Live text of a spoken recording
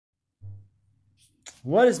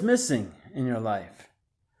What is missing in your life?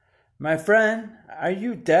 My friend, are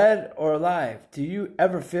you dead or alive? Do you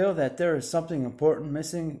ever feel that there is something important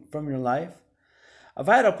missing from your life? A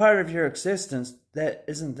vital part of your existence that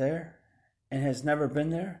isn't there and has never been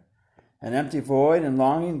there? An empty void and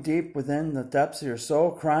longing deep within the depths of your soul,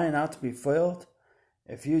 crying out to be filled?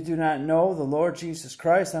 If you do not know the Lord Jesus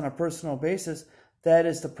Christ on a personal basis, that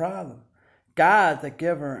is the problem. God, the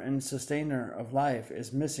giver and sustainer of life,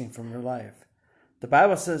 is missing from your life. The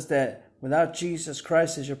Bible says that without Jesus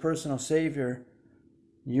Christ as your personal Savior,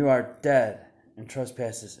 you are dead in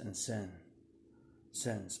trespasses and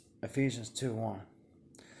sins. Ephesians 2:1.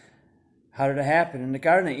 How did it happen? In the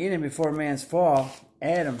Garden of Eden, before man's fall,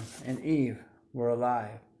 Adam and Eve were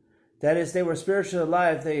alive. That is, they were spiritually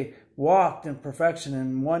alive. They walked in perfection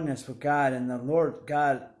and oneness with God. And the Lord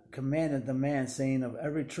God commanded the man, saying, "Of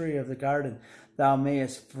every tree of the garden thou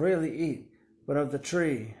mayest freely eat, but of the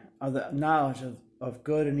tree of the knowledge of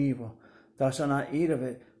good and evil thou shalt not eat of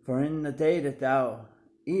it, for in the day that thou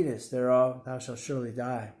eatest thereof thou shalt surely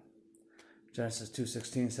die." Genesis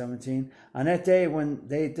 2:16-17. On that day when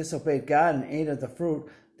they disobeyed God and ate of the fruit,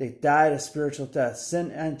 they died a spiritual death.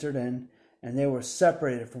 Sin entered in, and they were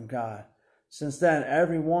separated from God. Since then,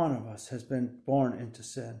 every one of us has been born into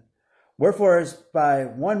sin. Wherefore, as by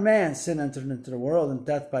one man sin entered into the world, and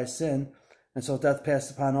death by sin, and so death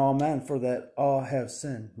passed upon all men, for that all have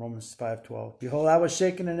sinned. Romans 5:12. Behold, I was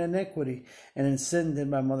shaken in iniquity, and in sin did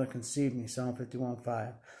my mother conceive me. Psalm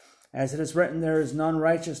 51:5. As it is written, there is none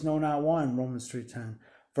righteous, no, not one. Romans 3:10.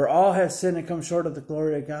 For all have sinned and come short of the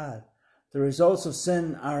glory of God. The results of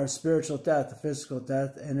sin are a spiritual death, a physical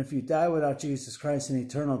death, and if you die without Jesus Christ, an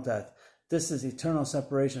eternal death. This is eternal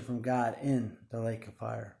separation from God in the lake of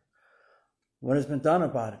fire. What has been done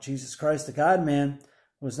about it? Jesus Christ, the God-man,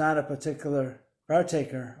 was not a particular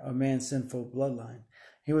partaker of man's sinful bloodline.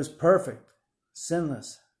 He was perfect,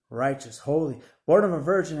 sinless, righteous, holy, born of a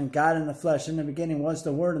virgin and God in the flesh. In the beginning was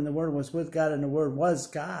the Word, and the Word was with God, and the Word was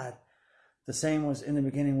God. The same was in the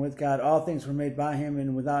beginning with God. All things were made by him,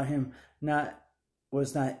 and without him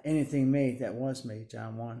was not anything made that was made.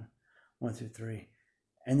 John 1:1-3.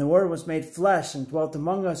 And the Word was made flesh and dwelt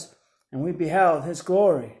among us, and we beheld his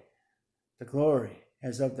glory, the glory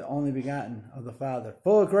as of the only begotten of the Father,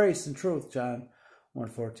 full of grace and truth. John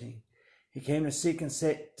 1:14. He came to seek and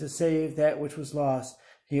to save that which was lost.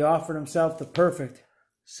 He offered himself the perfect,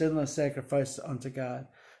 sinless sacrifice unto God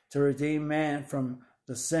to redeem man from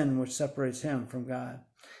the sin which separates him from God.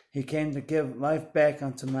 He came to give life back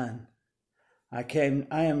unto men. I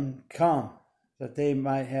am come that they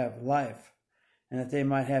might have life, and that they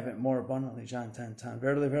might have it more abundantly. John 10:10.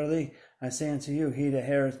 Verily, verily, I say unto you, he that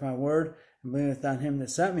heareth my word and believeth on him that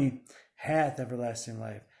sent me hath everlasting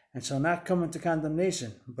life, and shall not come into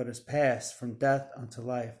condemnation, but is passed from death unto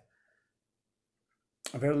life.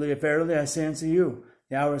 Verily, verily, I say unto you,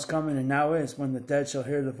 the hour is coming, and now is, when the dead shall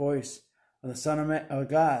hear the voice of the Son of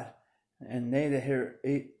God, and they that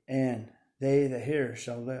hear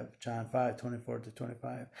shall live. John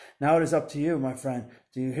 5:24-25. Now it is up to you, my friend.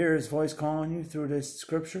 Do you hear his voice calling you through these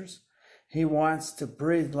scriptures? He wants to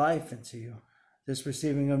breathe life into you. This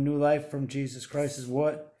receiving of new life from Jesus Christ is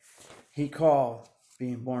what he called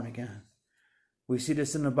being born again. We see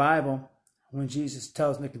this in the Bible when Jesus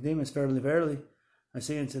tells Nicodemus, "Verily, verily, I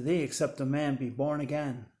say unto thee, except a man be born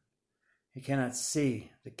again, he cannot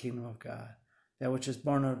see the kingdom of God. That which is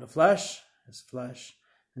born of the flesh is flesh,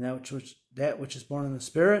 and that which is born of the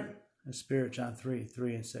Spirit is spirit." John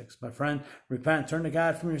 3:3-6. My friend, repent, turn to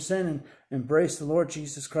God from your sin, and embrace the Lord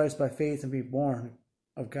Jesus Christ by faith and be born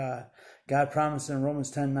of God. God promised in Romans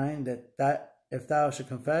 10:9 that if thou should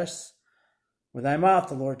confess with thy mouth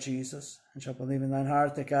the Lord Jesus, and shalt believe in thine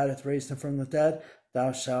heart that God hath raised him from the dead,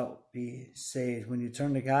 thou shalt be saved. When you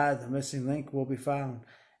turn to God, the missing link will be found,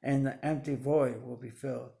 and the empty void will be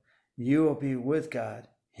filled. You will be with God.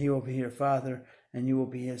 He will be your Father, and you will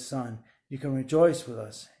be his Son. You can rejoice with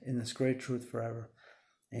us in this great truth forever.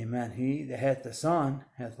 Amen. He that hath the Son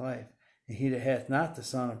hath life, and he that hath not the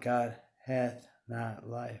Son of God hath not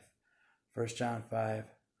life. 1 John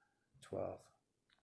 5:12.